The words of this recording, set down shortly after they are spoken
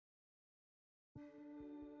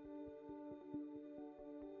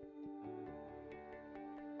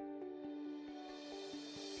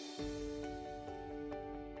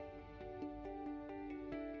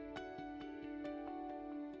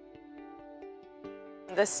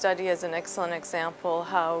This study is an excellent example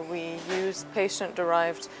how we use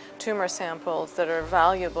patient-derived tumor samples that are a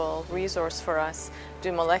valuable resource for us,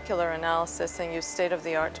 do molecular analysis and use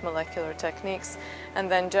state-of-the-art molecular techniques,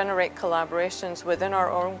 and then generate collaborations within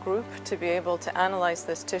our own group to be able to analyze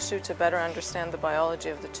this tissue to better understand the biology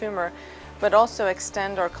of the tumor, but also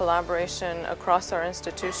extend our collaboration across our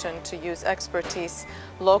institution to use expertise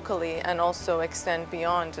locally and also extend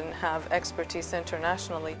beyond and have expertise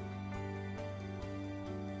internationally.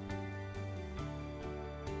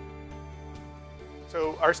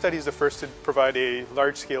 So our study is the first to provide a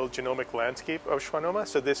large-scale genomic landscape of schwannoma.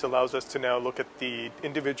 So this allows us to now look at the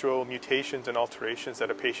individual mutations and alterations that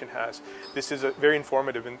a patient has. This is very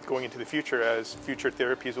informative in going into the future, as future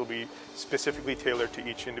therapies will be specifically tailored to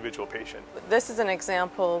each individual patient. This is an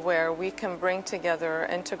example where we can bring together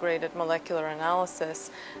integrated molecular analysis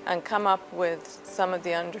and come up with some of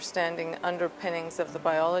the underpinnings of the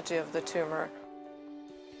biology of the tumor.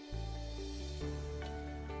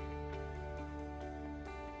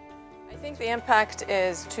 I think the impact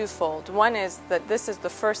is twofold. One is that this is the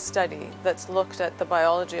first study that's looked at the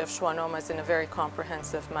biology of schwannomas in a very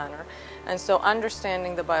comprehensive manner. And so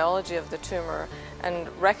understanding the biology of the tumor and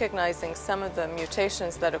recognizing some of the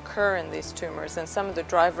mutations that occur in these tumors and some of the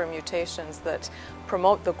driver mutations that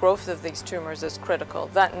promote the growth of these tumors is critical.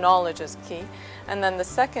 That knowledge is key. And then the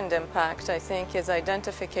second impact, I think, is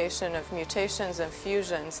identification of mutations and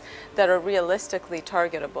fusions that are realistically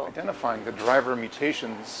targetable. Identifying the driver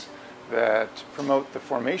mutations that promote the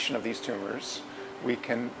formation of these tumors, we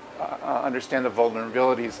can understand the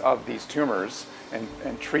vulnerabilities of these tumors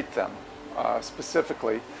and treat them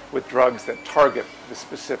specifically with drugs that target the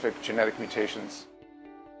specific genetic mutations.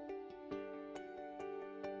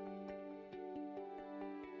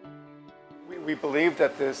 We believe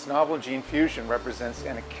that this novel gene fusion represents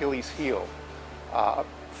an Achilles heel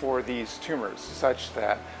for these tumors, such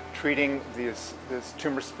that treating this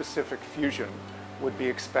tumor-specific fusion would be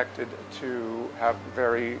expected to have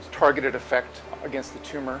very targeted effect against the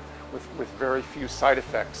tumor with very few side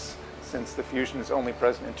effects, since the fusion is only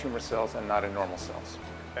present in tumor cells and not in normal cells.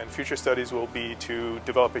 And future studies will be to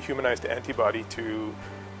develop a humanized antibody to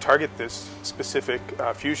target this specific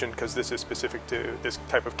fusion, because this is specific to this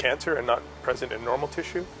type of cancer and not present in normal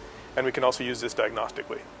tissue. And we can also use this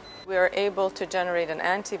diagnostically. We are able to generate an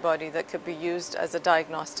antibody that could be used as a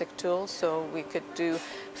diagnostic tool, so we could do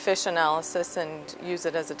FISH analysis and use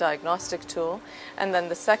it as a diagnostic tool. And then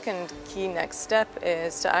the second key next step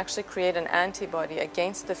is to actually create an antibody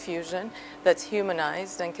against the fusion that's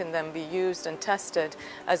humanized and can then be used and tested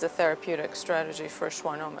as a therapeutic strategy for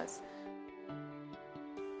schwannomas.